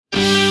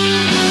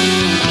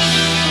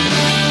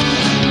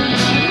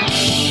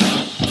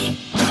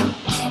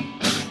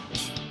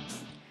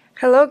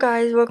Hello,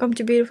 guys. Welcome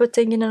to Beautiful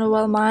Thinking and a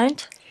Well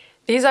Mind.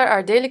 These are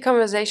our daily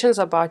conversations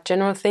about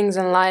general things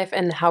in life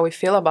and how we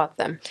feel about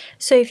them.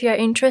 So, if you are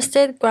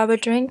interested, grab a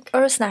drink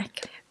or a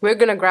snack. We're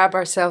gonna grab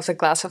ourselves a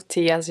glass of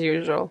tea as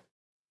usual.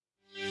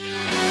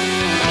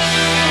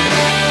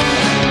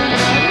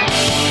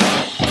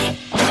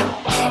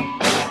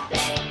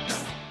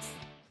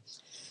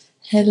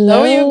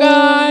 Hello, you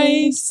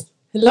guys.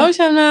 Hello,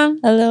 Shanna.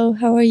 Hello,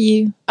 how are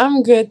you?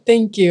 I'm good,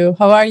 thank you.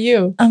 How are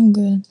you? I'm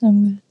good.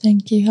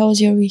 Thank you. How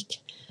was your week?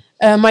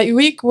 My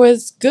week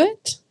was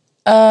good.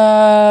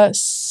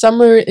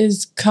 Summer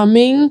is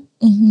coming.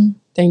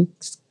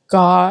 Thanks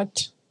God.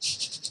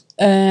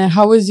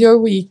 How was your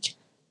week?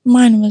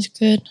 Mine was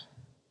good.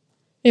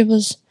 It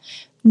was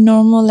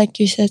normal, like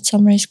you said,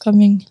 summer is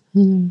coming.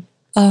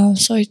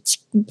 So it's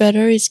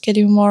better, it's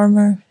getting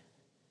warmer.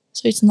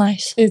 So it's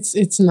nice.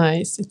 It's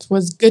nice. It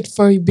was good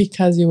for you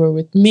because you were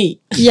with me.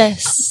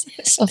 Yes,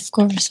 of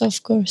course.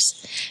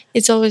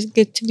 It's always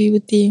good to be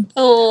with you.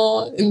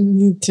 Oh,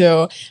 me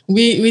too.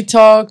 We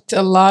talked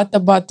a lot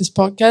about this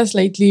podcast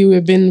lately.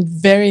 We've been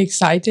very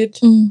excited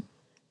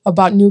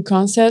about new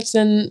concepts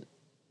and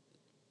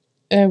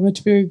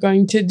what we're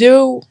going to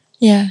do.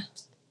 Yeah.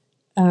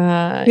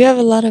 We have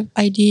a lot of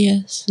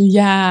ideas.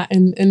 Yeah,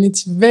 and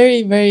it's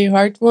very, very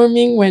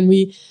heartwarming when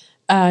we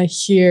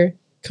hear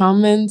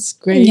comments,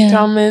 great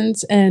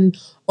comments, and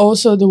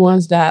also the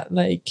ones that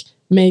like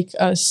make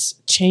us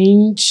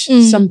change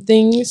some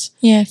things.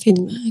 Yeah,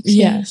 feedback.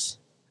 Yes.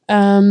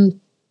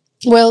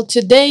 Well,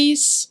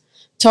 today's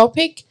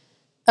topic,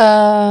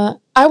 I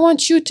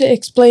want you to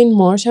explain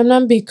more,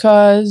 Shamnan,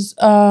 because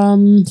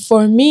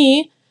for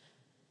me,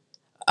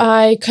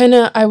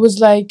 I was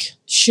like,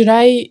 should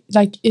I,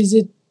 like, is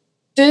it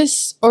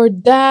this or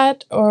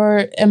that,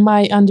 or am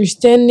I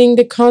understanding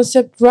the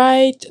concept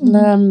right,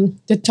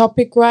 the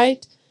topic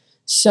right?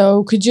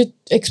 So could you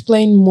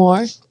explain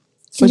more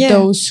for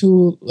those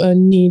who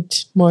need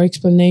more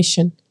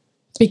explanation?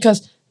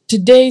 Because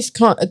today's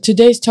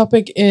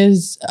topic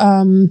is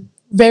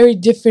very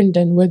different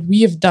than what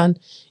we have done,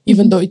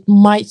 even though it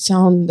might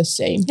sound the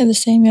same. Yeah, the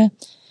same, yeah.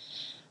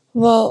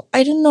 Well,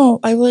 I don't know.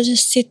 I was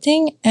just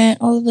sitting and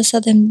all of a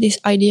sudden this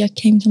idea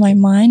came to my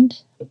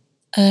mind,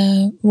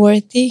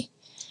 worthy.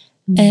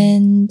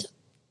 And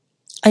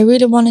I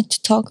really wanted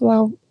to talk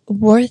about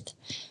worth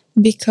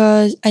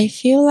because I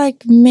feel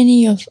like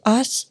many of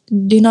us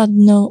do not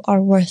know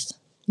our worth.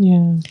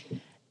 Yeah.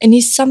 And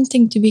it's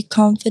something to be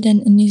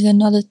confident and it's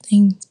another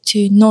thing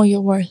to know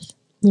your worth.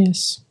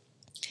 Yes.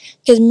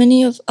 Because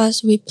many of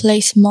us, we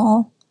play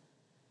small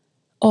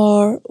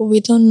or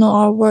we don't know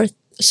our worth.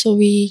 So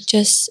we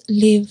just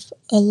live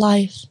a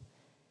life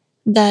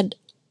that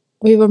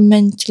we were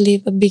meant to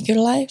live a bigger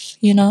life,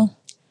 you know?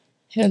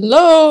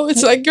 Hello,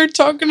 it's like you're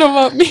talking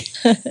about me.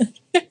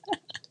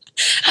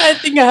 I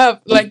think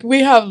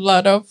we have a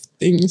lot of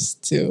things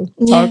to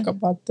talk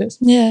about this.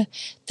 Yeah,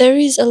 there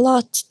is a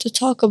lot to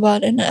talk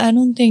about, and I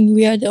don't think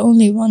we are the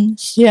only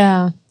ones.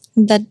 Yeah,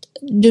 that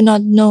do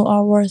not know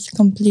our worth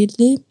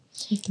completely.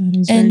 That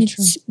is and very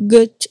it's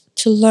good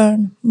to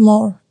learn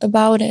more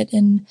about it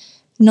and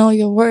know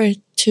your worth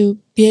to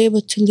be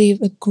able to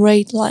live a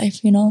great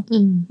life, you know,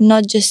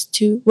 not just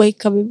to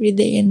wake up every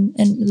day and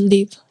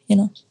live, you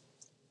know.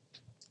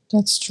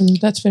 That's true.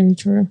 That's very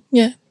true.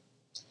 Yeah.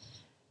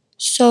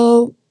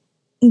 So,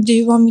 do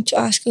you want me to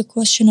ask a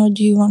question, or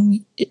do you want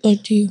me, or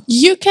do you?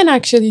 You can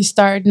actually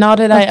start now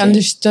that I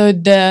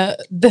understood the.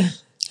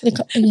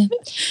 Yeah.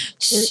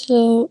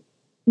 So,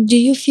 do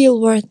you feel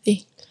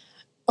worthy?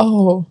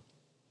 Oh,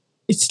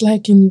 it's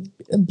like in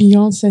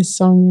Beyonce's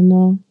song, you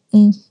know.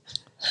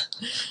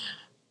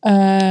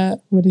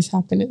 What is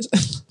happiness?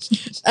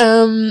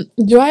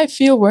 Do I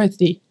feel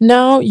worthy?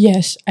 Now,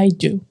 yes, I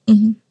do.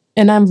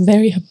 And I'm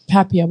very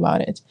happy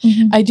about it.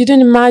 I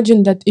didn't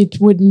imagine that it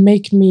would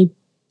make me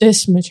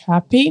this much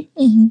happy.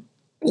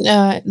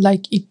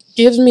 Like, it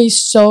gives me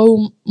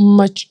so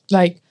much,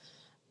 like,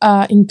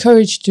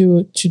 encouraged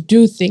to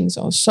do things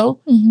also.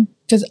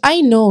 Because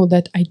I know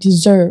that I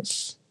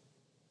deserve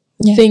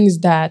things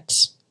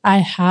that I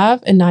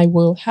have and I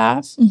will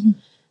have.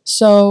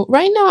 So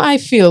right now I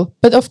feel,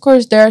 but of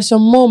course there are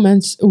some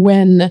moments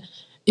when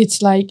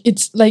it's like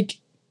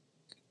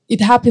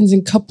it happens in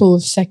a couple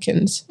of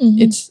seconds.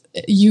 It's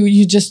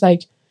you just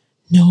like,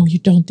 no, you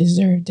don't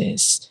deserve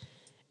this.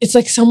 It's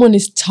like someone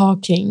is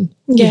talking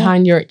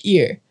behind your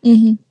ear,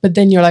 but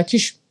then you're like,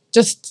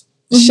 just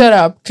shut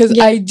up, because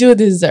I do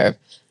deserve.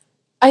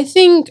 I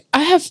think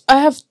I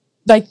have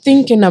like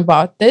thinking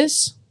about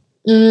this,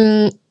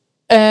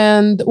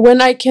 and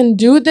when I can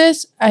do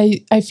this,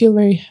 I feel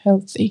very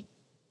healthy.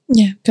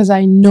 Yeah, because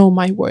I know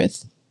my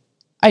worth.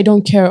 I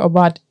don't care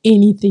about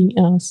anything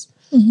else.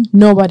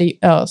 Nobody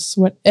else.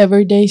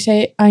 Whatever they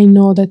say, I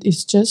know that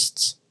it's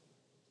just.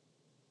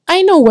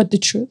 I know what the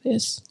truth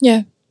is.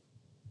 Yeah.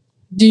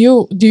 Do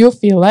you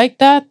feel like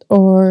that,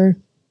 or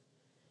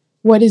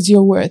what is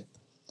your worth?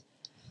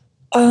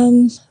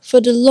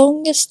 For the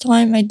longest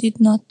time, I did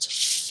not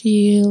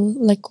feel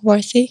like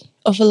worthy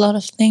of a lot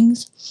of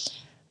things.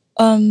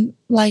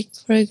 like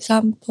for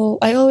example,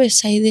 I always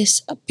say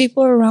this: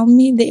 people around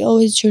me, they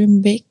always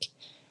dream big.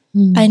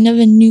 I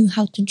never knew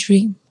how to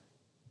dream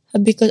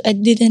because I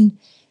didn't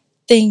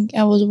think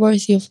I was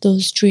worthy of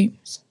those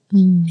dreams.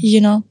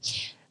 You know,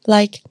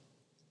 like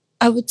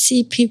I would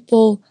see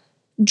people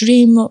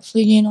dream of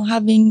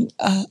having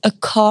a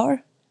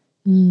car,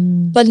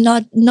 but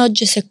not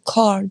just a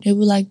car. They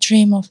would like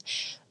dream of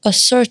a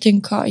certain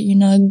car,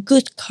 a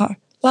good car.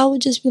 But I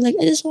would just be like,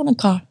 I just want a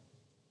car.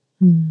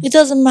 It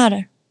doesn't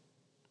matter,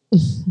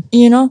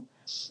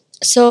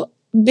 So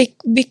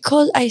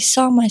because I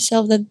saw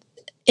myself that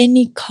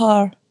any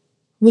car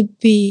would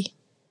be,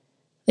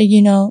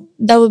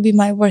 that would be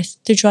my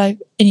worth to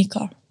drive any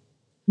car,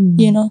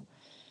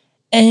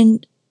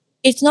 And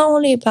it's not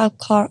only about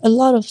car, a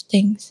lot of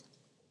things.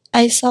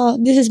 I saw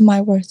this is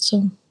my worth,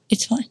 so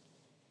it's fine.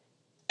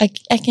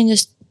 I can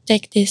just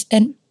take this.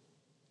 And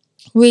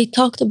we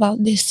talked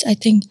about this, I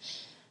think,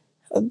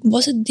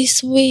 was it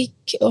this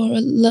week or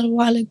a little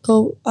while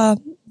ago,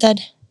 that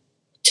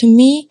to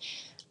me,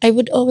 I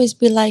would always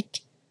be like,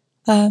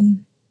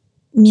 when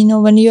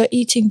you're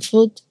eating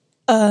food,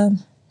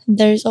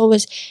 there is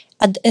always,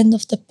 at the end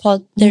of the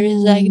pot, there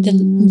is like the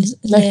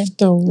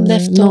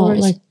leftovers. No,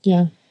 like,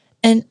 yeah.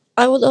 And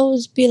I would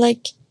always be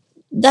like,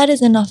 that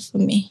is enough for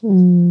me.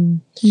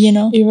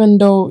 Even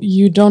though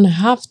you don't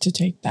have to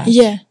take that.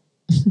 Yeah,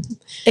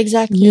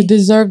 exactly. You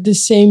deserve the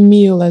same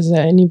meal as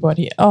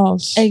anybody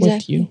else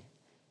with you.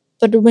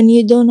 But when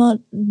you do not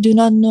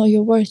know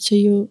your worth, so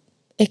you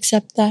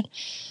accept that.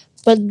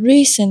 But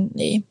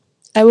recently,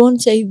 I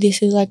won't say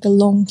this is like a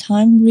long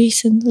time.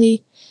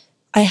 Recently,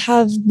 I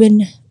have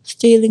been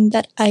feeling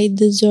that I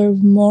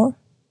deserve more,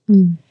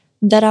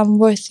 that I'm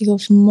worthy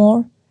of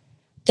more,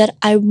 that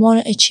I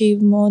want to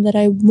achieve more, that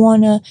I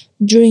want to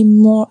dream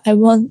more. I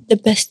want the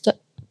best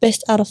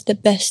out of the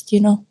best,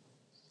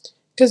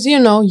 Because,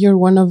 you're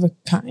one of a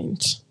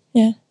kind.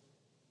 Yeah.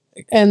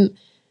 And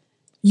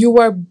you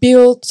are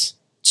built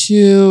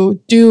to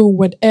do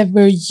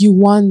whatever you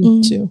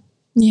want to.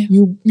 Yeah.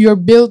 You're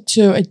built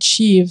to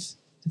achieve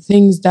the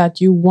things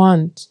that you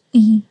want.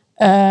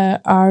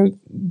 Our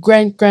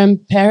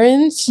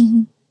grandparents,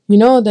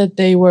 that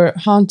they were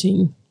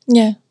hunting.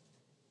 Yeah.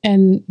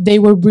 And they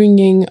were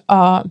bringing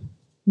a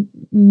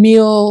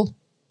meal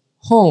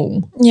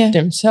home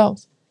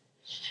themselves.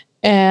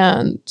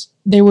 And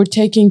they were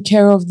taking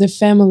care of the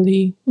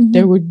family.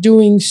 They were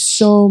doing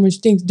so much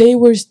things. They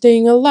were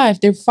staying alive.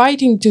 They're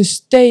fighting to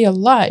stay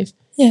alive.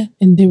 Yeah.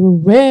 And they were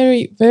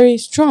very, very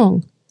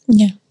strong.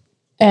 Yeah.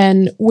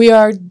 And we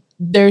are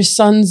their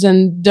sons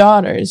and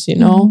daughters,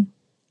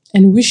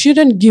 And we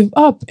shouldn't give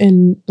up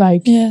in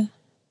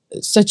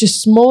such a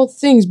small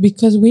things,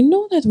 because we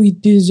know that we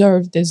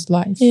deserve this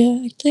life.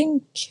 Yeah, I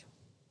think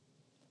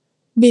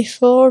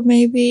before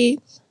maybe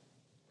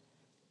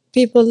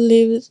people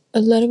live a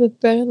little bit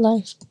better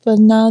life, but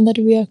now that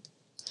we are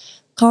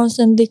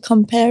constantly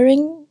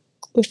comparing,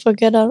 we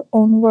forget our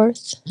own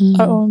worth,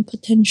 our own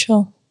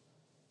potential.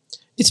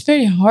 It's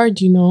very hard,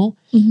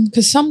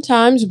 because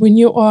sometimes when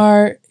you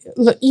are,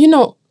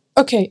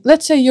 okay,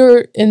 let's say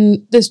you're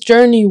in this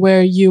journey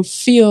where you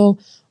feel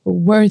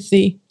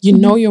worthy, you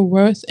know your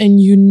worth, and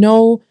you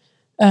know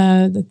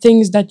the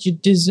things that you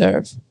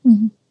deserve.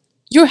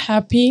 You're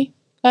happy,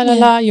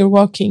 you're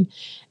walking,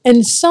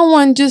 and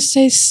someone just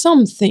says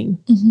something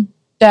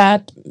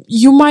that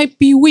you might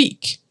be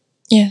weak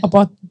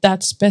about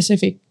that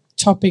specific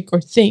topic or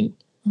thing.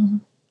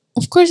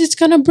 Of course, it's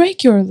gonna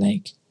break your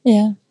leg.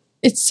 Yeah.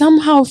 It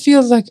somehow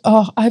feels like,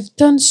 I've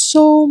done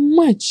so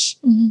much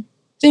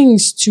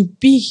things to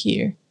be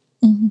here.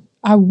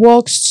 I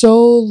walked so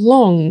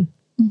long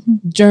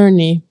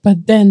journey,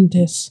 but then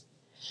this.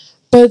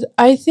 But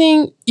I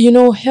think,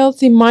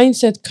 healthy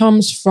mindset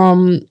comes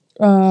from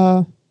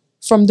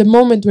the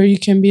moment where you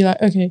can be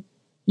like, okay,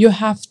 you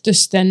have to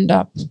stand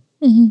up.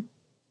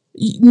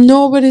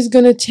 Nobody's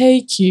gonna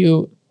take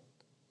you.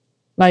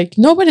 Like,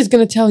 nobody's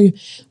gonna tell you,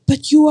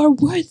 but you are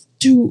worth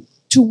to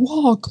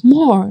walk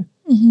more.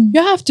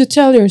 You have to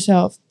tell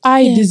yourself,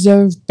 I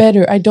deserve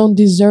better. I don't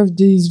deserve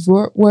these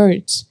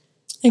words.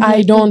 Exactly.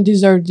 I don't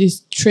deserve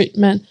this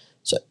treatment.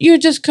 So you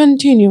just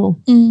continue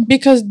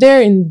because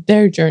they're in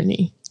their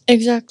journey.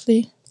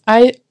 Exactly.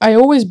 I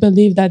always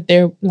believe that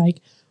they're like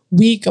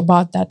weak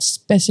about that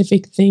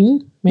specific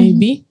thing,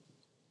 maybe.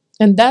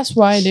 And that's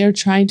why they're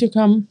trying to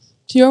come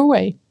to your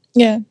way.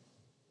 Yeah.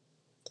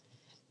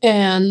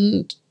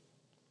 And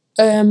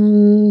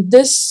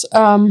this,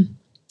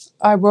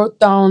 I wrote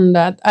down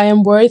that I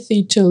am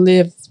worthy to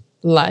live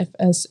life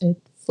as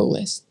its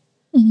fullest.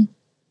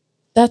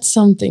 That's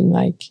something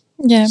like,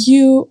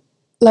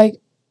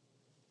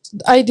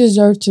 I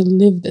deserve to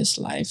live this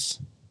life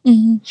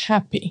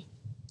happy.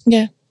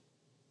 Yeah.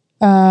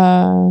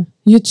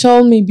 You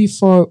told me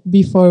before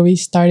we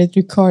started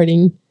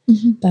recording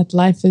that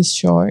life is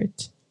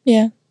short.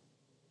 Yeah.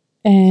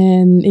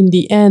 And in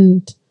the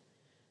end,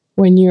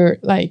 when you're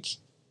like,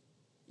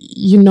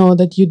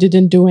 that you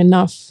didn't do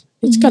enough,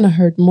 it's gonna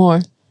hurt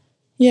more.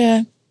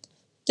 Yeah.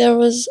 There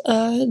was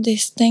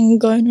this thing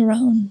going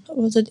around,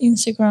 was it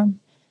Instagram,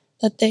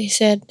 that they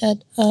said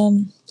that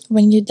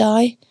when you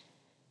die,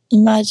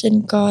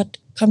 imagine God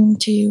coming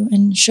to you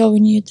and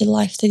showing you the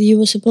life that you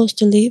were supposed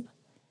to live,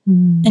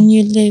 and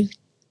you lived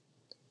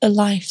a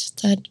life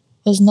that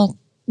was not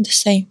the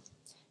same.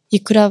 You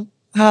could have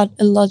had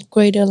a lot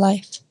greater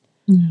life,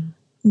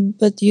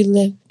 but you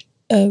lived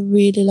a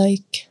really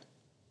like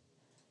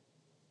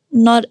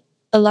not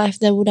a life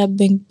that would have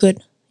been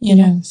good. You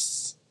know?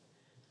 Yes.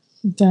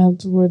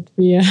 That would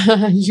be a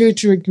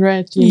huge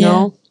regret, you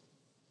know.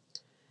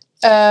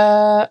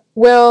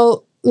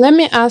 Well, let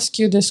me ask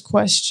you this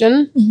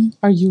question.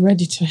 Are you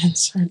ready to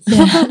answer?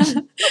 Yeah.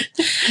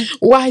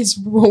 Wise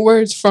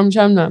words from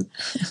Shamnam.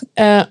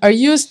 Are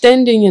you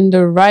standing in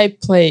the right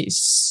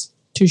place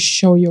to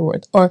show your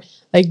worth? Or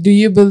like, do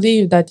you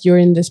believe that you're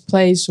in this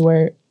place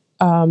where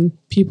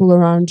people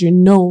around you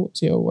know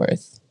your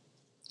worth?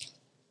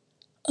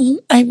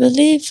 I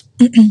believe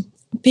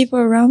people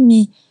around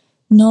me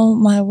know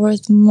my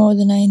worth more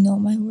than I know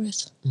my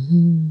worth.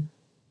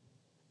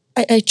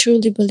 I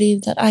truly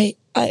believe that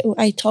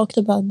I talked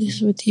about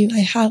this with you. I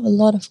have a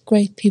lot of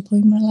great people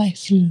in my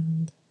life.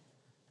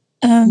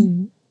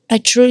 I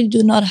truly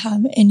do not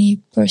have any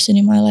person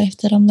in my life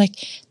that I'm like,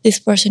 this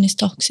person is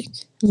toxic.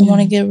 I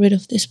want to get rid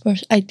of this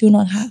person. I do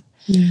not have.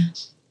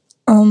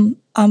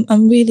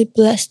 I'm really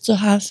blessed to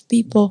have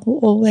people who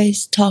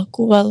always talk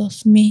well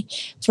of me.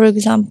 For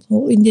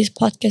example, in this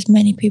podcast,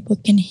 many people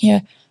can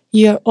hear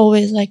you're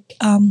always like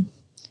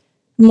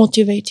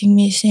motivating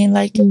me, saying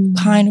like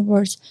kind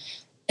words.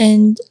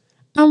 And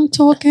I'm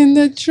talking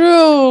the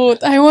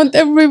truth. I want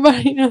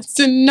everybody else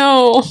to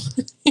know.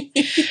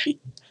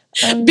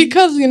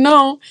 Because, you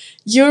know,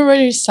 you're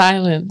very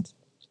silent.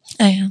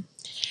 I am.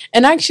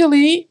 And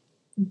actually,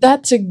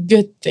 that's a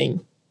good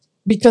thing.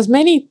 Because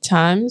many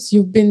times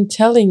you've been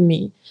telling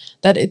me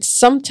that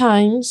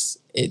sometimes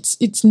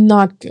it's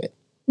not good.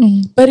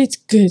 But it's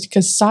good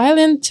because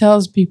silent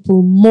tells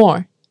people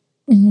more.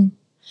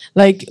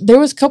 Like, there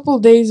was a couple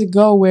of days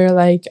ago where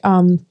like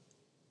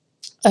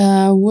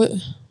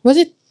was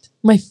it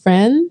my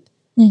friend?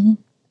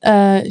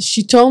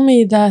 She told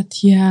me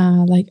that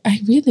like I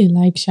really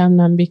like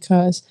Shamnam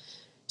because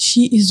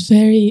she is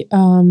very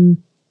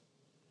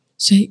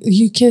so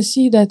you can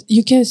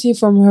see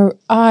from her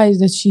eyes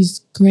that she's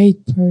a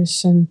great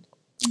person.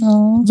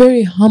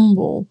 Very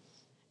humble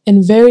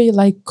and very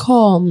like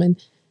calm,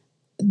 and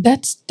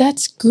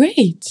that's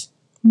great.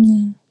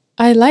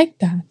 I like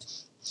that.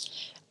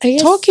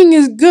 Talking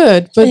is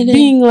good, but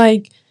being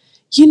like,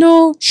 you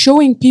know,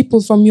 showing people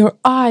from your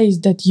eyes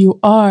that you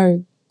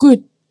are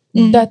good,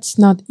 that's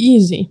not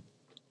easy.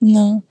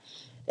 No,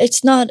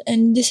 it's not.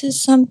 And this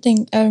is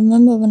something I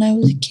remember when I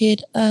was a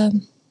kid.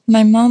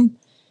 My mom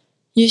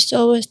used to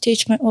always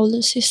teach my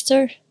older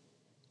sister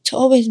to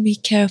always be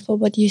careful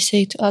what you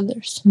say to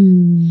others.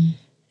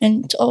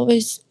 And to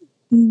always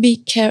be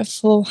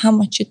careful how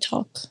much you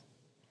talk.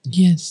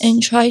 Yes.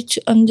 And try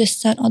to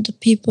understand other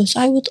people. So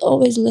I would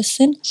always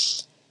listen.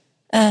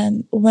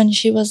 When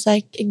she was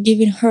like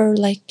giving her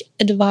like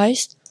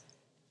advice,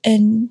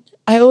 and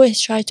I always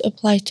try to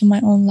apply to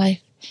my own life,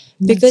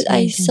 because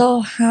I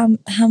saw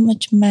how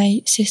much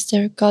my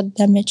sister got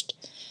damaged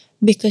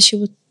because she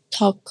would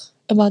talk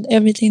about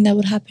everything that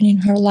would happen in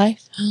her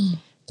life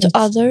to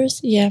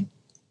others.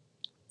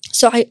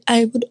 So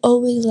I would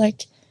always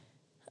like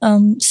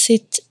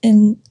sit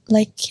and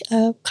like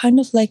kind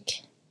of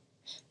like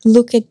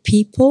look at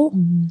people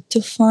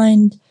to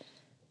find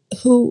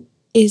who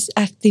is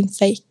acting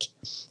fake.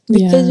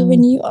 Because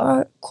when you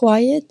are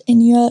quiet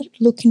and you are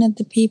looking at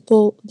the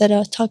people that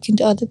are talking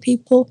to other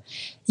people,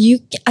 you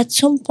at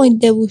some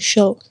point they will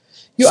show.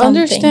 You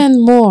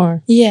understand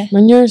more.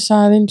 When you're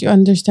silent, you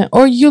understand.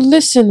 Or you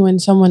listen when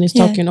someone is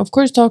talking. Of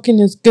course, talking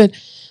is good.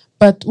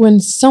 But when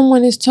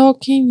someone is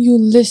talking, you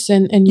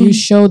listen and you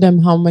show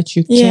them how much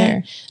you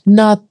care.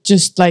 Not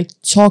just like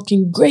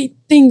talking great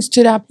things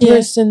to that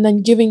person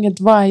and giving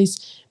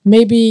advice.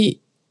 Maybe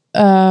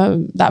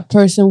that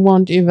person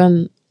won't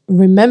even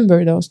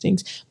remember those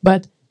things,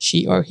 but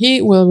she or he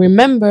will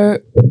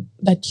remember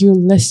that you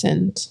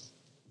listened.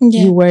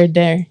 You were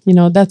there. You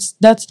know, that's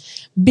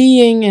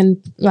being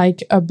and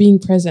like being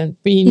present,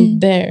 being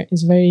there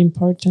is very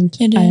important.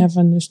 I have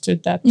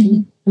understood that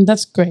thing, and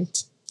that's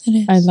great. It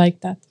is. I like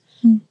that.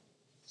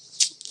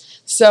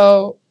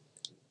 So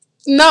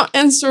now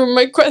answer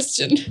my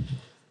question.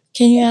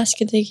 Can you ask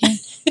it again?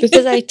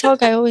 Because I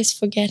talk, I always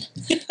forget.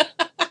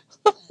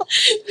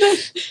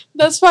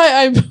 That's why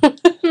I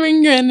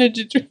bring you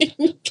energy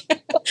drink.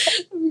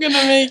 I'm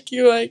gonna make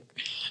you like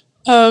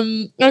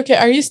okay,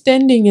 are you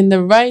standing in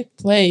the right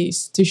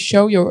place to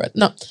show your worth?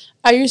 No.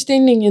 Are you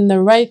standing in the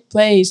right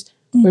place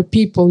where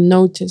people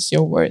notice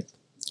your worth?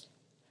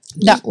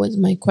 That was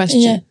my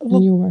question.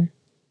 And you were.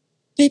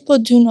 People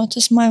do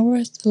notice my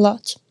worth a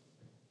lot.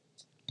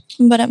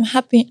 But I'm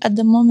happy at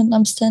the moment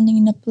I'm standing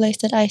in a place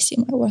that I see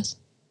my worth.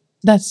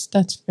 That's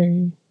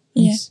very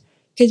nice.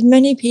 Because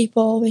many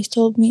people always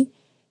told me,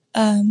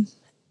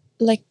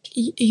 like,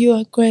 you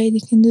are great,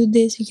 you can do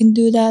this, you can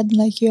do that,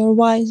 like, you're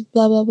wise,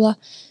 blah, blah, blah.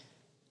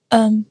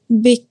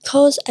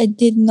 Because I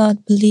did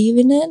not believe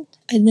in it,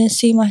 I didn't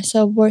see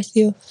myself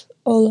worthy of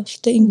all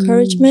of the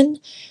encouragement.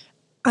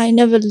 I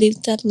never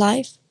lived that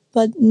life,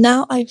 but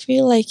now I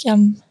feel like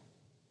I'm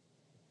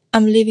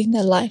living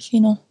that life,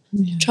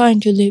 trying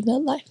to live that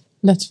life.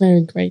 That's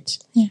very great.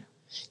 Yeah.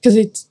 Because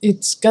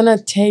it's gonna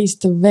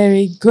taste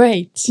very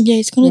great. Yeah,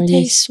 it's gonna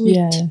taste sweet.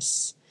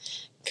 Yes.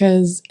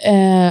 Because,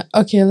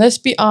 okay, let's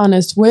be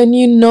honest. When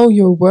you know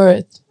your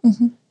worth,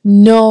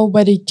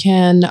 nobody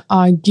can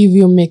give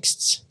you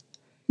mixed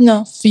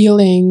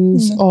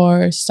feelings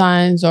or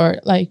signs, or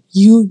like,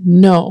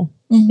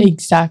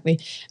 exactly.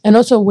 And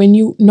also, when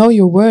you know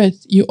your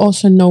worth, you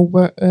also know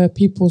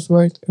people's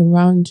worth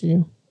around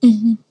you.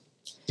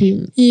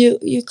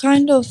 You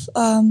kind of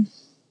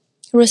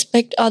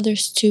respect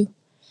others too,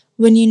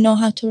 when you know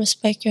how to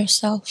respect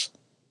yourself.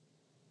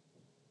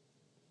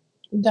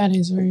 That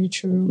is very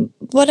true.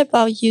 What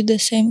about you? The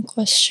same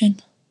question.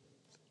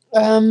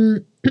 I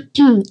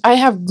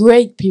have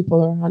great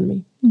people around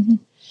me.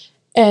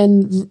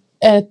 And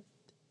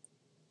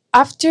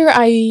after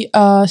I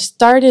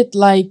started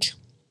like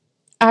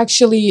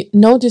actually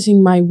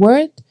noticing my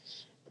worth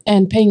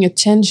and paying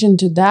attention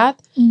to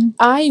that,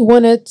 I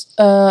wanted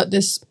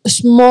this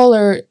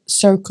smaller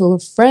circle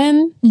of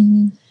friends.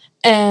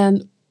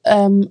 And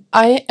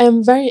I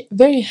am very,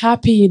 very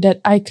happy that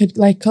I could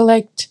like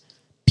collect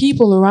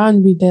people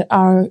around me that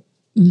are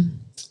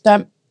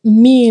that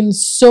mean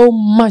so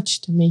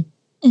much to me.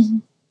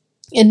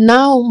 And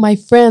now my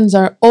friends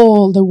are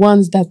all the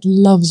ones that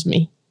loves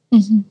me.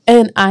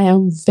 And I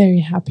am very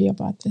happy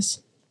about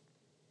this.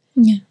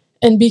 Yeah.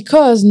 And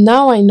because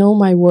now I know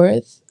my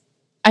worth,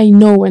 I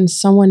know when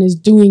someone is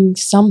doing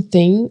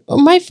something, or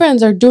my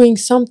friends are doing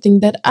something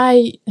that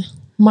I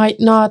might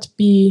not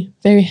be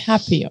very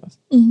happy of.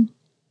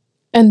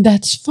 And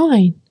that's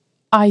fine.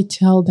 I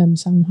tell them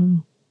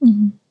somehow.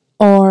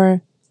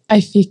 Or I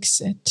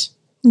fix it.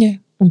 Yeah.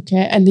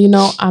 Okay. And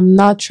I'm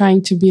not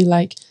trying to be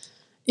like,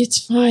 it's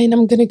fine,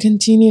 I'm gonna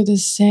continue the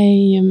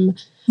same.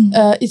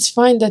 It's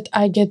fine that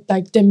I get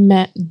like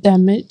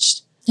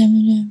damaged.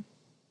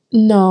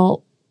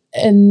 No.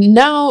 And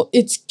now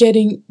it's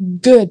getting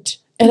good.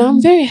 And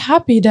I'm very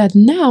happy that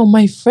now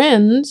my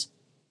friends,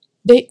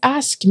 they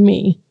ask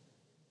me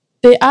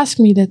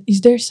that,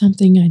 is there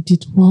something I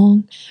did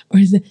wrong? Or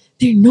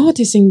they're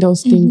noticing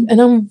those things.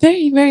 And I'm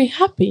very, very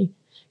happy.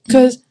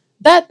 Because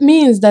that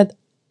means that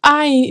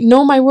I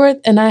know my worth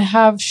and I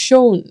have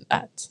shown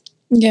that.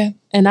 Yeah.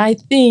 And I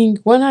think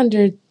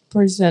 100%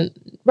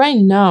 right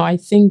now, I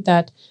think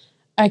that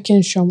I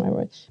can show my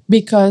worth.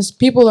 Because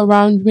people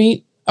around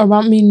me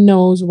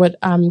knows what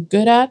I'm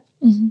good at.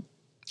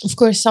 Of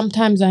course,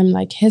 sometimes I'm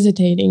like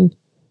hesitating,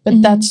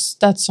 but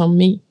that's on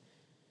me.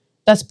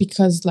 That's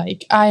because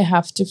like I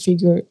have to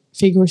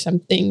figure some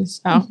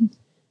things out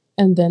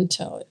and then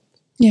tell it.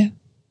 Yeah.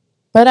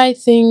 But I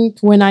think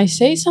when I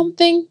say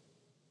something,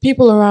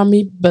 people around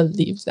me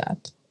believe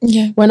that.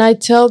 Yeah. When I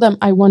tell them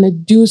I want to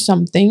do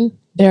something,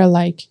 they're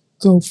like,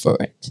 go for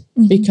it.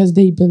 Because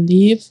they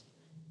believe,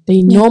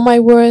 they know my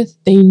worth,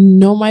 they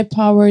know my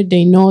power,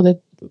 they know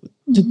that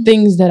the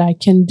things that I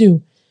can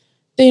do.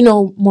 They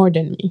know more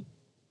than me.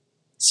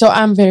 So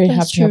I'm very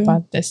happy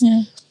about this.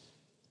 Yeah.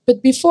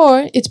 But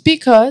before, it's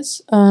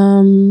because,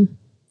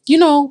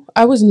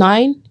 I was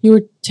 9, you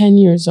were 10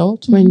 years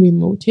old when we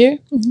moved here.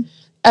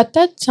 At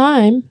that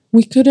time,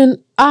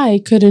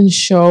 I couldn't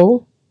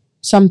show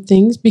some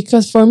things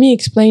because for me,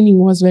 explaining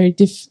was very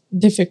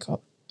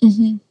difficult.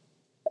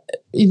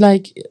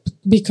 Like,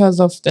 because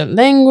of the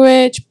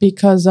language,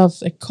 because of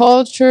the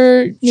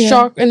culture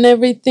shock and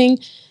everything,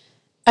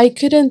 I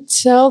couldn't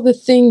tell the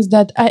things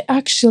that I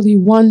actually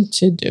want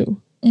to do.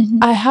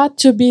 I had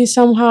to be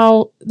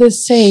somehow the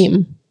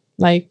same,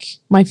 like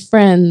my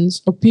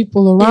friends or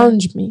people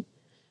around me.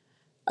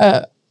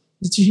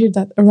 Did you hear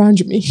that?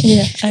 Around me.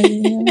 Yeah.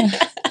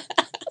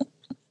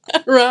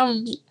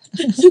 Around me.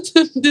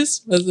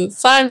 This was a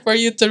sign for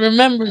you to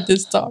remember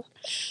this talk.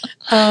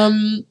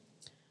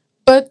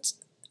 But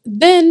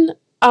then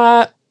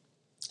I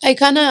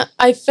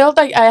felt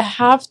like I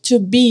have to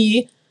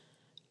be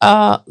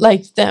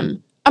like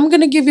them. I'm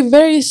gonna give you a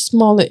very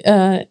small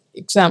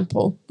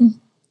example.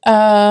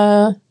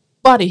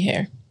 Body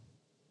hair.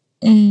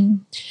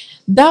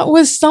 That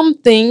was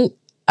something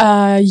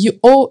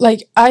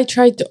I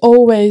tried to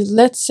always,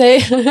 let's say,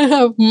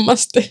 have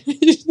mustache.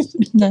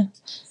 No.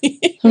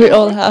 We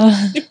all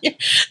have.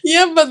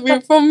 Yeah, but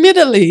we're from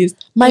Middle East.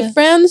 My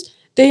friends,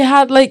 they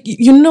had like,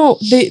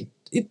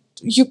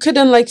 you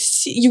couldn't like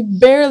see, you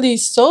barely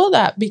saw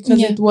that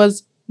because it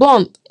was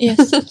blonde.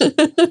 Yes.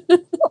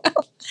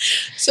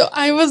 So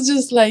I was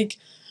just like,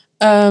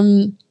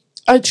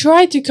 I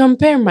tried to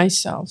compare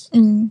myself.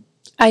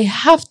 I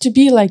have to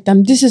be like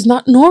them. This is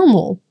not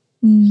normal.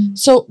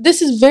 So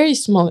this is very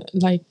small,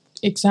 like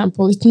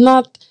example. It's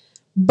not,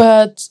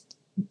 but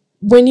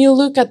when you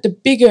look at the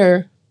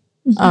bigger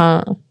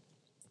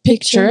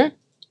picture,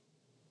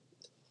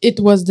 it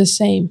was the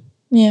same.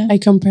 Yeah. I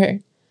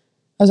compared.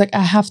 I was like,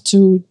 I have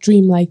to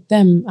dream like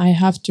them. I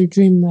have to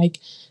dream like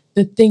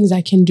the things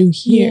I can do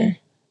here.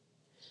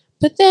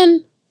 But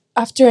then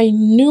after I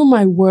knew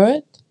my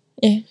worth,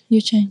 Yeah, you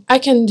change. I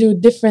can do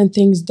different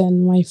things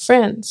than my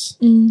friends.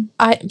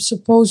 I am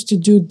supposed to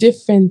do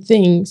different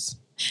things.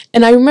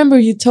 And I remember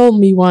you told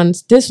me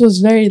once, this was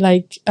very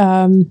like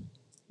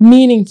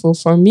meaningful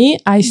for me.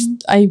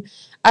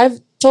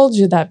 I've told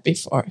you that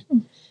before.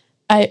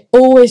 I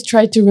always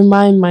try to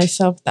remind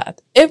myself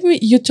that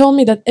you told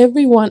me that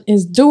everyone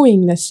is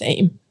doing the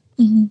same.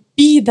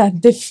 Be that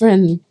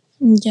different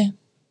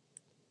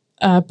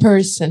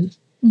person.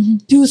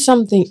 Do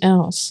something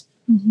else.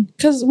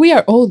 Because we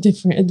are all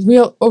different.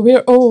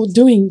 We're all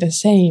doing the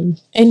same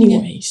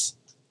anyways.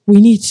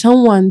 We need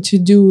someone to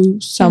do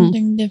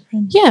something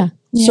different. Yeah.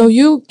 So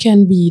you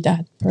can be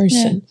that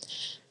person.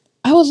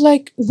 I was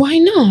like, why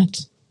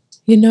not?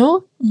 You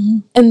know?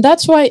 And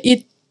that's why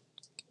it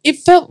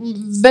felt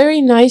very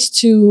nice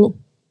to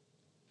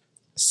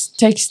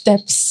take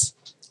steps.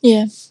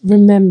 Yeah.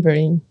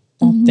 Remembering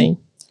that thing.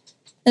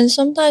 And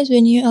sometimes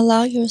when you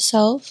allow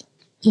yourself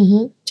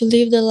to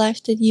live the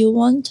life that you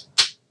want,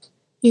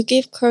 you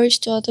give courage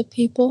to other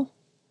people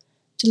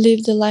to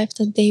live the life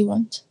that they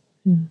want.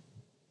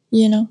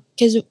 You know,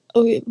 because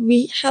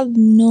we have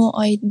no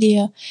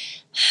idea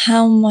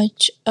how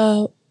much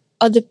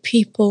other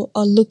people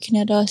are looking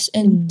at us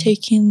and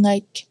taking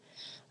like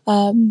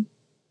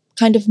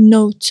kind of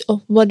notes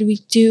of what we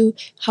do,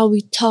 how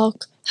we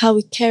talk, how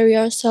we carry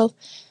ourselves.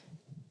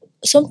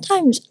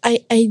 Sometimes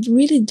I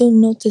really don't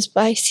notice,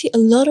 but I see a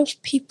lot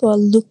of people are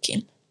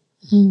looking.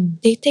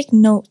 They take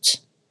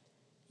notes,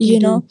 you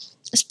know,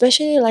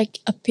 especially like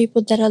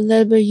people that are a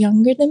little bit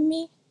younger than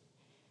me.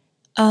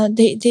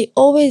 They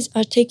always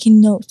are taking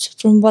notes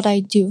from what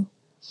I do.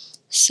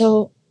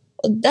 So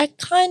that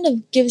kind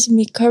of gives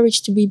me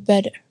courage to be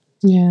better.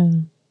 Yeah.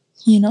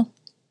 You know?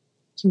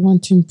 You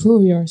want to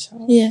improve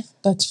yourself. Yeah.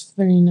 That's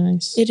very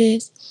nice. It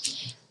is.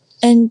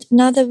 And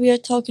now that we are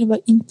talking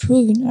about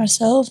improving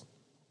ourselves,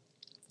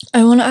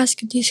 I want to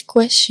ask you this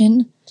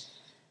question.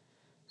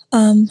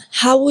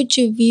 How would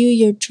you view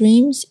your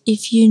dreams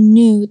if you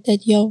knew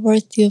that you're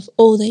worthy of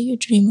all that you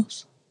dream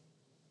of?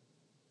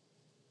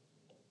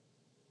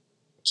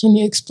 Can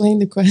you explain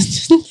the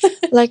question?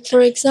 Like,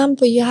 for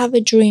example, you have a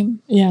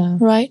dream. Yeah.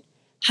 Right?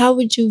 How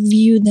would you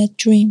view that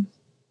dream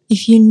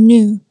if you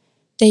knew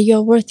that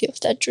you're worthy of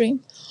that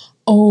dream?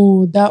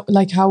 Oh, that,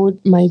 like, how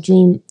would my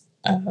dream,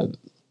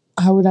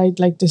 how would I,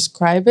 like,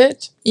 describe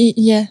it?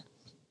 Yeah.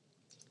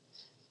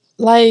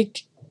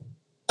 Like,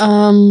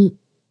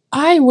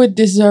 I would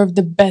deserve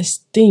the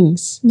best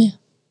things. Yeah.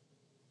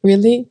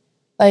 Really?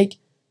 Like,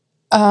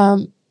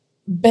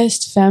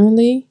 best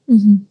family,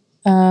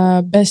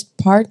 best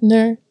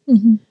partner,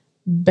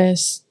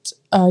 best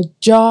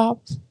job,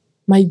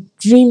 my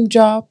dream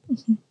job.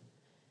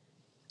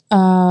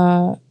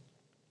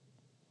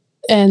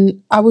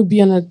 And I would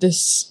be on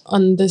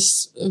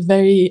this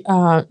very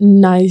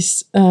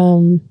nice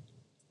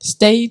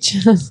stage.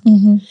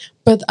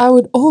 But I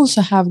would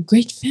also have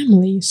great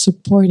family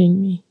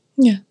supporting me.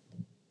 Yeah.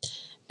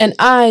 And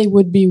I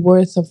would be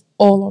worth of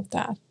all of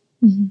that.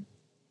 You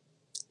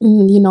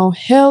know,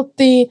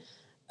 healthy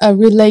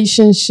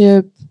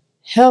relationship,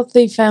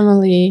 healthy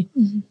family,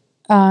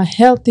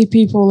 healthy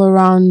people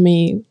around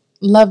me,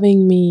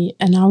 loving me,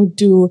 and I would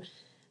do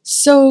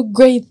so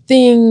great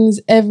things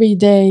every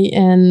day.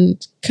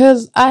 And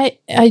because I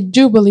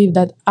do believe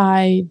that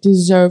I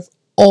deserve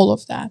all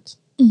of that.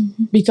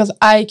 Because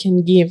I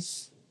can give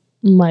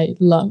my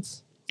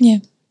love.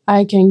 Yeah.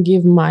 I can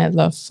give my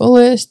love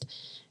fullest.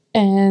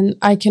 And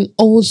I can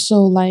also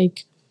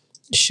like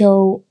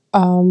show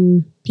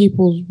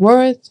people's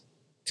worth.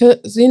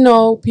 Because, you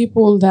know,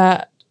 people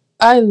that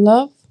I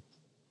love,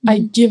 I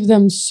give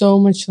them so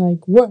much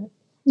like worth.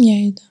 Yeah,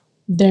 you do.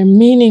 They're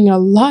meaning a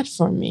lot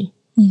for me.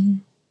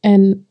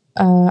 And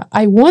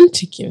I want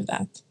to give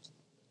that.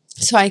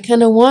 So I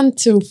kind of want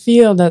to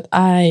feel that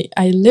I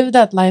live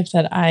that life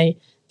that I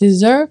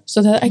deserve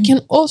so that I can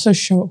also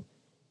show.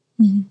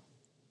 And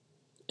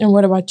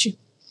what about you?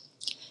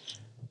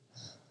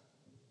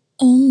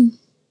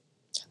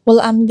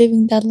 Well, I'm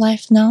living that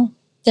life now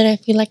that I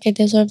feel like I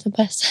deserve the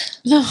best.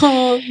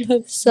 No,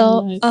 that's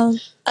so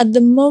nice. At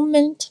the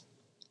moment,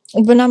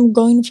 when I'm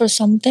going for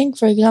something,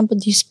 for example,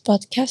 this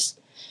podcast,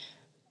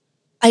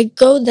 I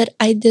go that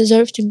I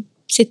deserve to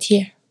sit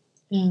here.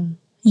 Yeah.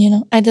 You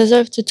know, I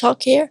deserve to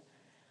talk here.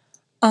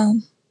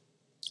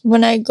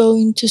 When I go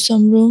into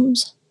some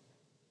rooms,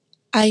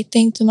 I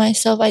think to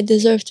myself, I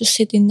deserve to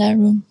sit in that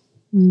room.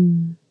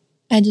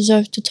 I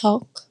deserve to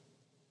talk.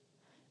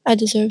 I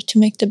deserve to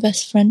make the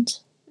best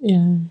friends.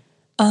 Yeah.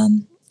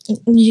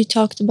 You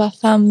talked about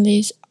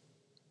families.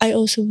 I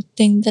also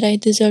think that I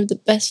deserve the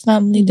best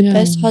family, the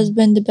best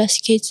husband, the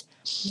best kids.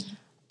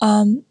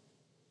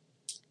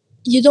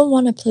 You don't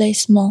want to play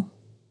small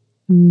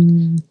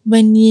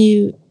when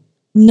you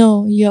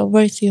know you're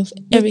worthy of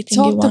everything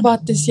you want. We talked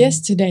about this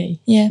yesterday.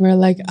 Yeah. We're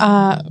like,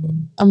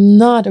 I'm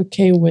not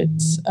okay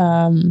with,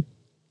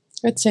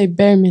 let's say,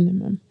 bare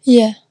minimum.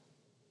 Yeah.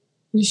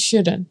 You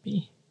shouldn't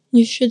be.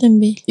 You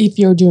shouldn't be. If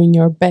you're doing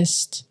your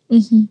best.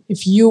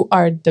 If you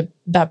are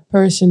that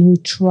person who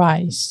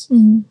tries.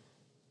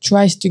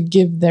 tries to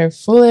give their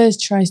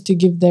fullest, tries to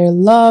give their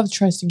love,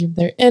 tries to give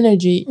their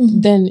energy,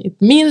 then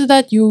it means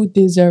that you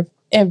deserve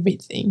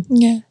everything.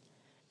 Yeah.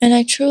 And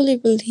I truly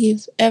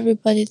believe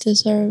everybody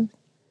deserves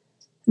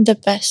the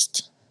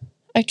best.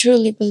 I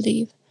truly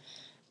believe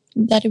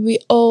that we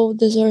all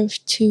deserve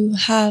to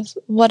have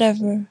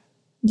whatever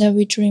that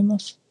we dream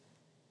of.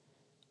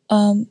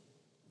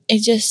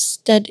 It's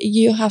just that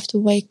you have to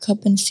wake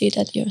up and see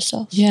that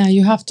yourself. Yeah,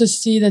 you have to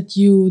see that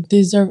you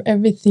deserve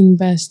everything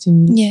best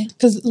in Yeah.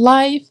 Because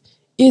life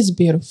is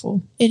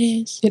beautiful. It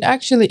is. It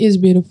actually is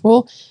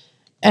beautiful,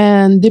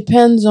 and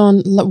depends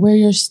on where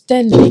you're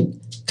standing.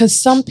 Because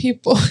some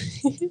people,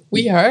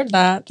 we heard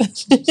that.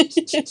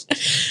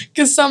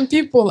 Because some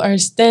people are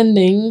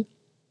standing.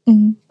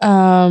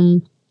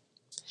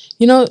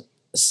 You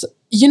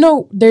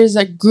know, there's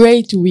a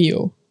great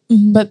view,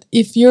 but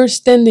if you're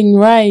standing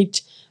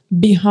right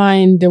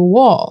behind the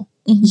wall,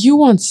 you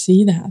won't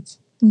see that.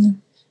 No.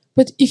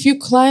 But if you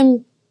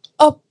climb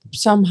up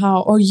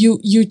somehow, or you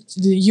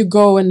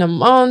go in a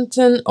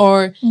mountain,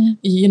 or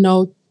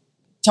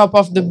top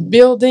of the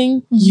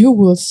building, you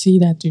will see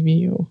that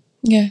view.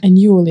 Yeah. And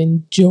you will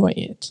enjoy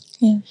it.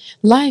 Yeah.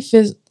 Life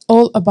is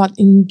all about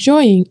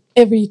enjoying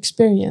every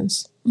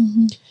experience.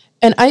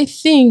 And I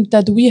think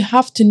that we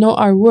have to know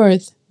our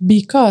worth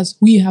because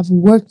we have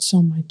worked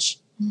so much.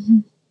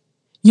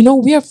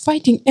 We are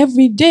fighting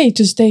every day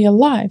to stay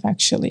alive,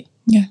 actually.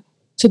 Yeah.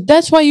 So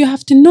that's why you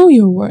have to know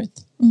your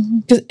worth.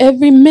 Because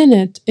every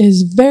minute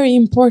is very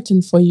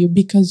important for you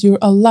because you're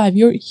alive.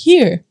 You're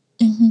here.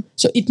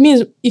 So it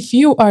means if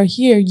you are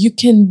here, you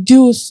can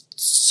do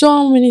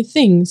so many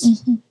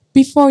things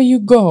before you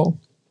go.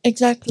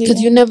 Exactly.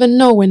 Because you never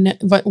know when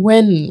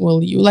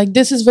will you. Like,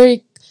 this is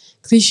very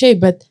cliche,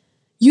 but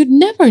you'd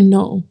never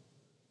know.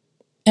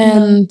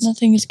 And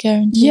nothing is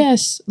guaranteed.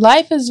 Yes,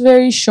 life is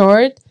very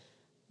short,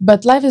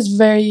 but life is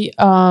very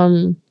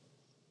long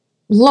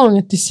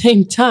at the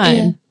same time.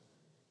 Yeah.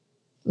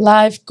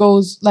 Life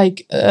goes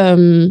like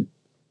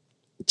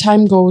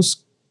time goes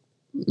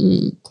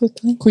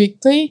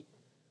quickly,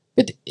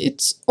 but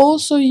it's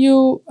also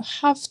you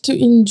have to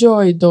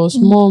enjoy those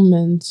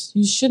moments.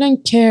 You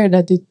shouldn't care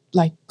that it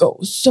like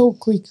goes so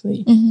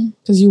quickly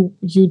because you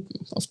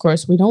of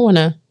course we don't want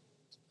to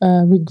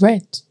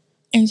regret.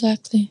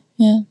 Exactly.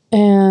 Yeah.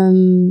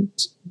 And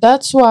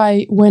that's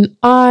why when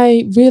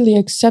I really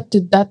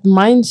accepted that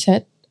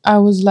mindset, I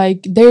was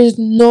like, there's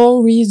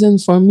no reason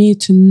for me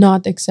to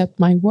not accept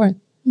my worth.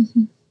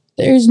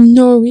 There's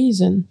no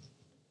reason.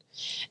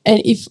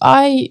 And if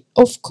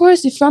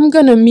I'm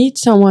gonna meet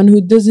someone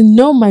who doesn't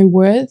know my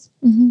worth,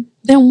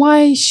 then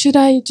why should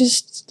I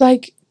just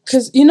like,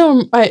 because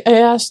I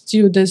asked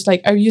you this,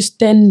 like, are you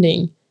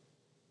standing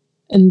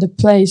in the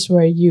place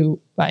where you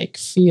like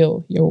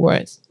feel your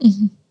worth?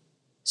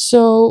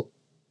 So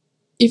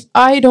if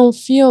I don't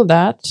feel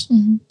that,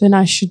 then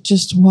I should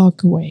just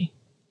walk away.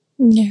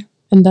 Yeah.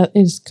 And that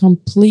is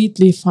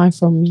completely fine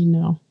for me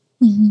now.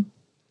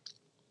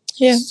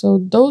 Yeah. So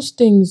those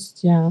things,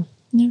 yeah.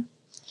 Yeah.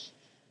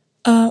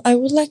 I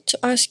would like to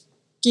ask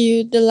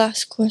you the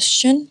last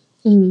question.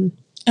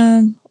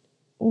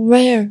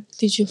 Where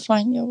did you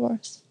find your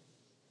worth?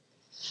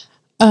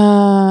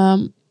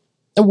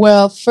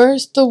 Well,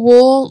 first of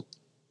all,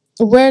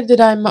 where did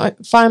I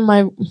find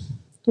my...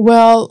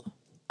 Well,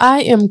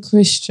 I am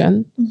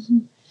Christian.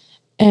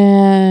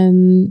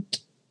 And,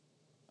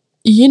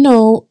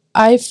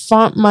 I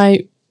found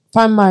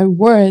my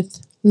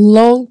worth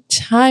long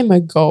time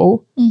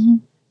ago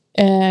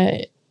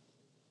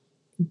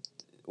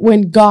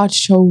when God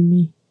showed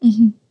me.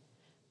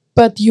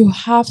 But you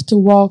have to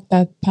walk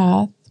that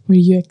path where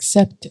you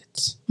accept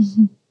it.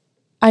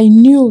 I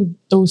knew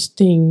those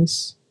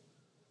things.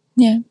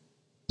 Yeah.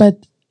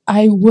 But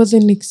I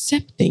wasn't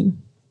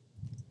accepting.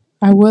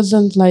 I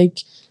wasn't like,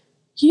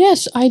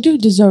 yes, I do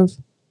deserve.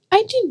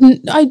 I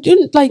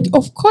didn't like,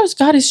 of course,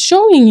 God is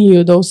showing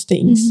you those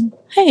things.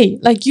 Hey,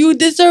 like, you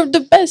deserve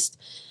the best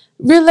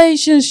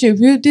relationship.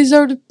 You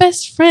deserve the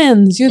best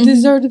friends. You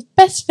deserve the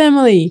best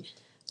family,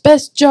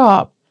 best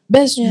job,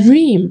 best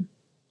dream.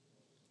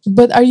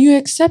 But are you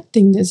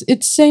accepting this?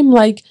 It's same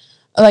like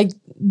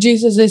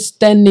Jesus is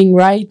standing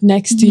right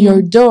next to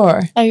your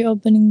door. Are you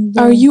opening the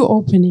door? Are you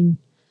opening?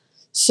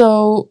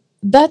 So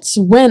that's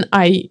when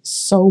I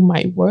saw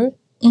my worth.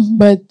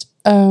 But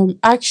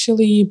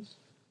actually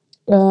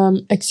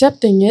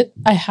accepting it,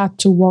 I had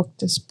to walk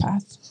this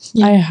path.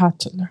 Yeah. I had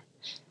to learn.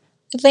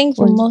 I think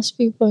for most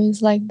people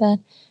it's like that.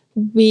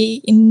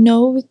 We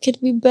know we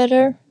could be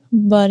better,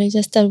 but it's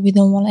just that we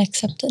don't want to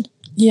accept it.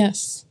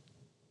 Yes.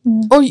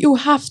 Or you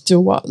have to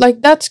walk.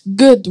 Like, that's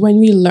good when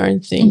we learn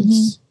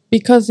things.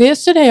 Because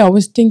yesterday I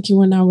was thinking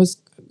when I was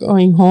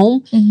going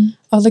home,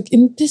 I was like,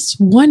 in this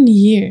 1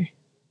 year,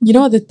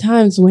 the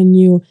times when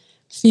you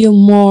feel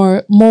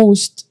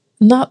most,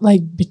 not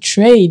like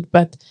betrayed,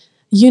 but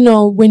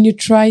when you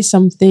try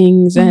some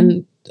things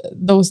and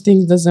those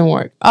things doesn't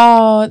work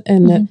out,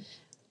 and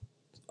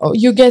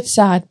you get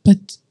sad,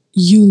 but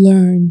you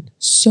learn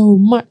so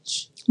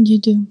much. You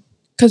do.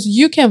 Because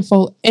you can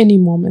fall any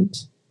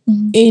moment.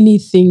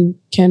 Anything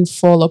can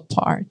fall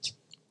apart.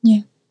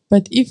 Yeah.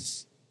 But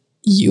if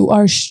you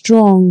are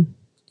strong,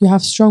 you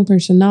have strong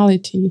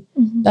personality,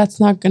 that's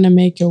not going to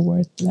make your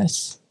worth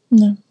less.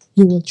 No.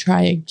 You will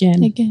try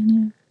again.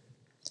 Yeah.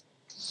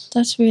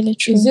 That's really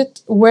true.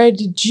 Where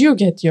did you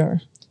get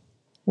your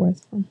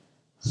worth from?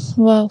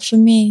 Well, for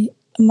me,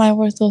 my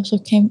worth also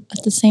came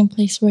at the same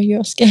place where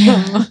yours came.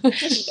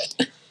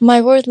 My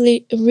worth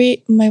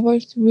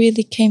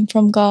really came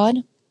from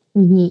God,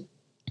 and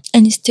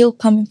it's still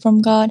coming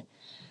from God.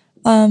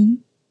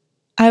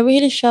 I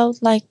really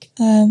felt like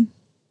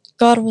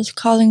God was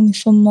calling me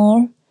for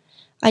more.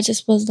 I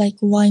just was like,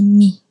 why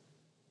me?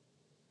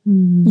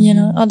 You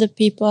know, other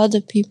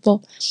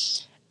people.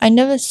 I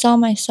never saw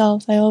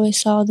myself. I always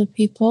saw other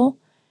people.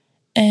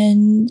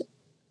 And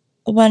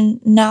when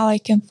now I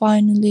can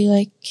finally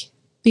like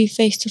be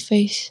face to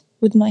face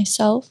with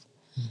myself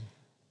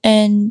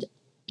and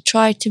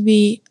try to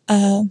be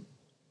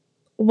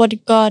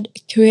what God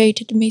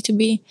created me to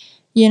be,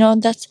 you know,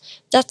 that's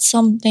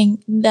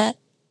something that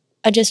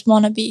I just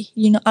want to be.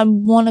 You know, I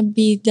want to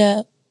be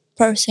the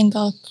person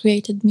God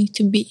created me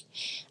to be.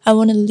 I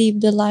want to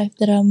live the life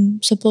that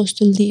I'm supposed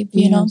to live,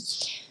 you know.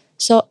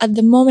 So at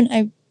the moment,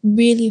 I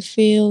really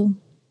feel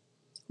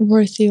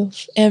worthy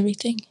of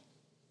everything.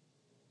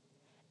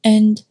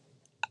 And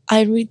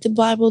I read the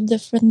Bible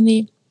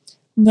differently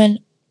when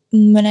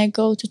I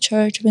go to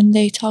church, when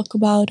they talk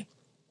about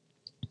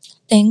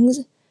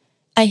things.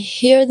 I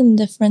hear them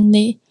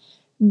differently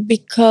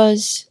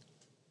because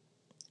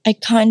I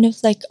kind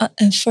of like,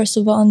 first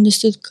of all,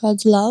 understood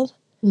God's love.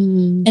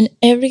 And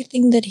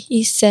everything that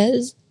He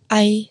says,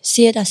 I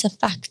see it as a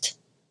fact,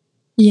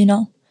 you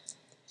know.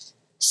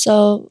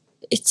 So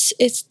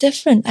it's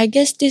different. I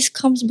guess this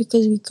comes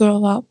because we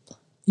grow up.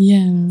 Yeah.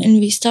 And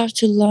we start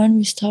to learn,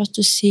 we start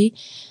to see.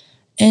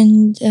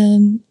 And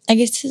I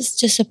guess it's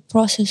just a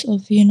process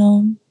of, you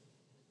know,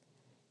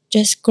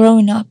 just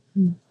growing up.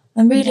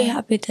 I'm really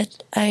happy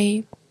that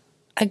I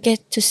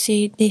get to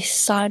see this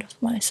side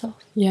of myself.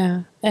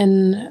 Yeah.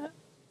 And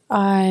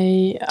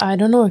I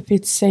don't know if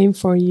it's same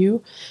for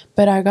you,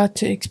 but I got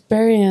to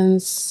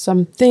experience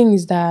some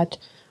things that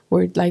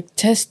were like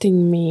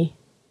testing me.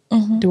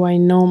 Do I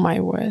know my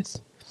worth?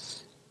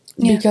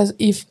 Yeah. Because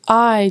if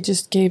I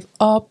just gave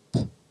up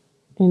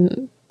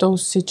in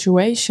those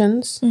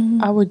situations,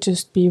 I would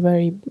just be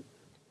very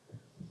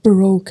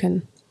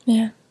broken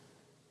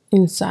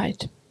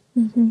inside.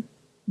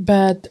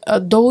 But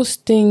those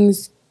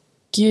things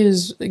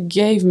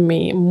gave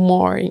me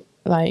more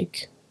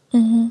like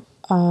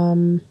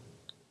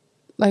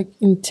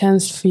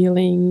intense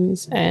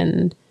feelings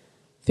and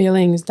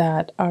feelings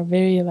that are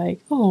very like,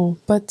 oh,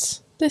 but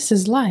this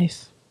is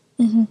life.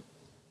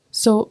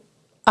 So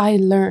I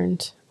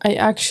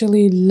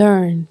actually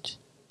learned.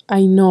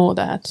 I know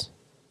that.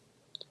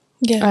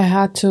 Yeah. I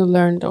had to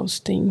learn those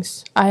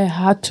things. I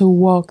had to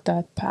walk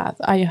that path.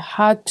 I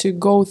had to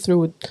go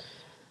through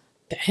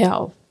the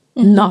hell.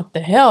 Not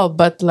the hell,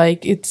 but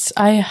like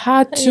I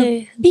had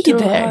to be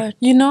there, hard.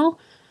 You know?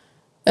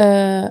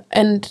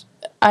 And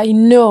I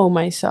know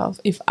myself.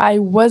 If I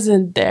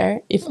wasn't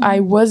there, if I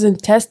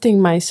wasn't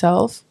testing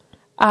myself,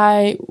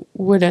 I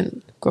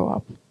wouldn't grow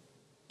up.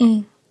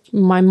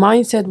 My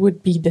mindset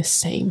would be the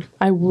same.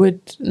 I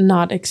would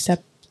not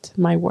accept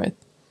my worth.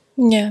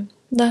 Yeah,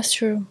 that's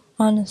true,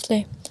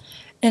 honestly.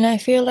 And I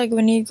feel like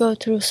when you go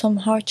through some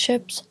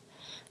hardships,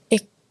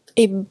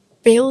 it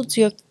builds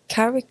your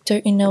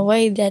character in a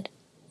way that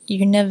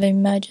you never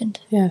imagined.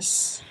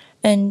 Yes.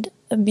 And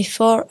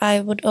before, I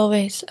would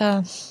always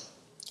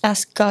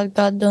ask God,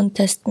 don't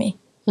test me.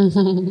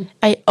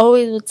 I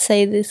always would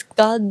say this,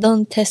 God,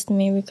 don't test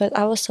me, because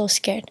I was so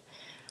scared.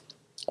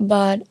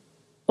 But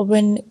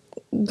when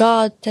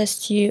God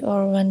tests you,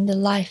 or when the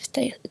life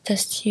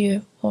tests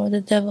you, or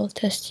the devil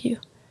tests you,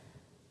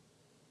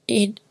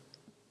 it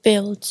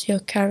builds your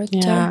character.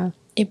 Yeah.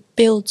 It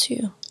builds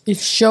you. It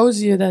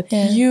shows you that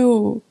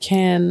you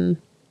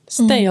can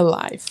stay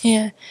alive.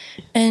 Yeah.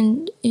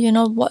 And you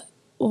know what?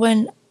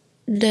 When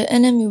the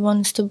enemy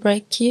wants to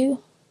break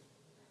you,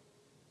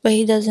 but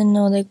he doesn't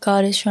know that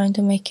God is trying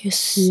to make you,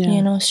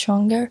 you know,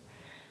 stronger.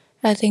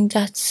 I think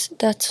that's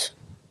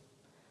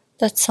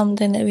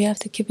something that we have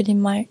to keep it in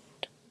mind.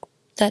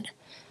 That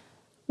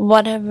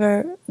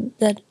whatever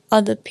that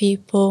other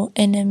people,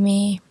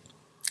 enemy,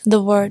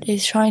 the world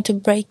is trying to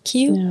break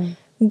you,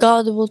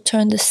 God will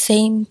turn the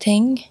same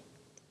thing,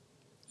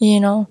 you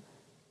know,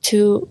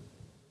 to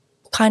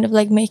kind of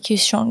like make you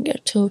stronger,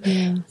 to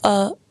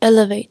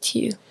elevate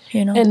you,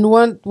 you know. And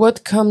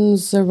what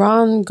comes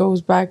around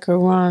goes back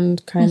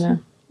around, kind of.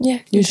 Yeah,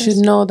 you should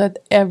know that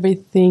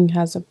everything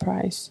has a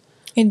price.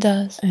 It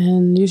does.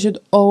 And you should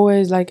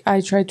always, like, I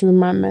try to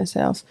remind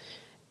myself,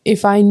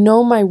 if I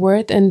know my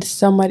worth and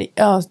somebody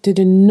else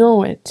didn't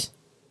know it,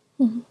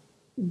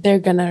 they're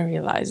gonna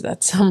realize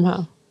that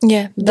somehow.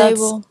 Yeah, they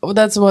will.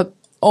 That's what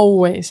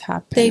always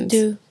happens. They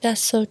do.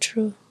 That's so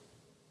true.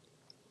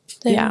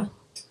 They will.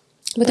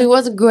 But it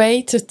was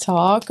great to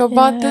talk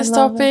about this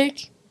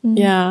topic.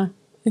 Yeah,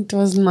 it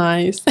was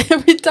nice.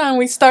 Every time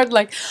we start,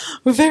 like,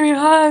 we're very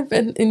hype,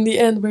 and in the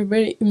end, we're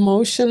very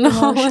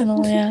emotional.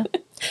 Yeah.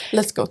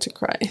 Let's go to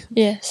cry.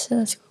 Yes,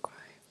 let's go cry.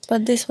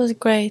 but this was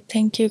great.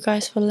 Thank you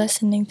guys for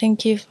listening.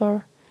 Thank you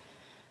for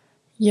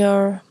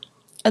your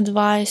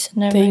advice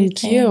and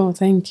everything.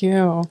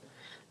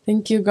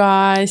 Thank you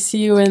guys. See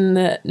you in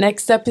the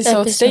next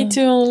episode. Stay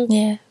tuned.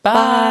 Yeah.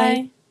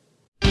 Bye.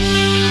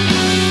 Bye.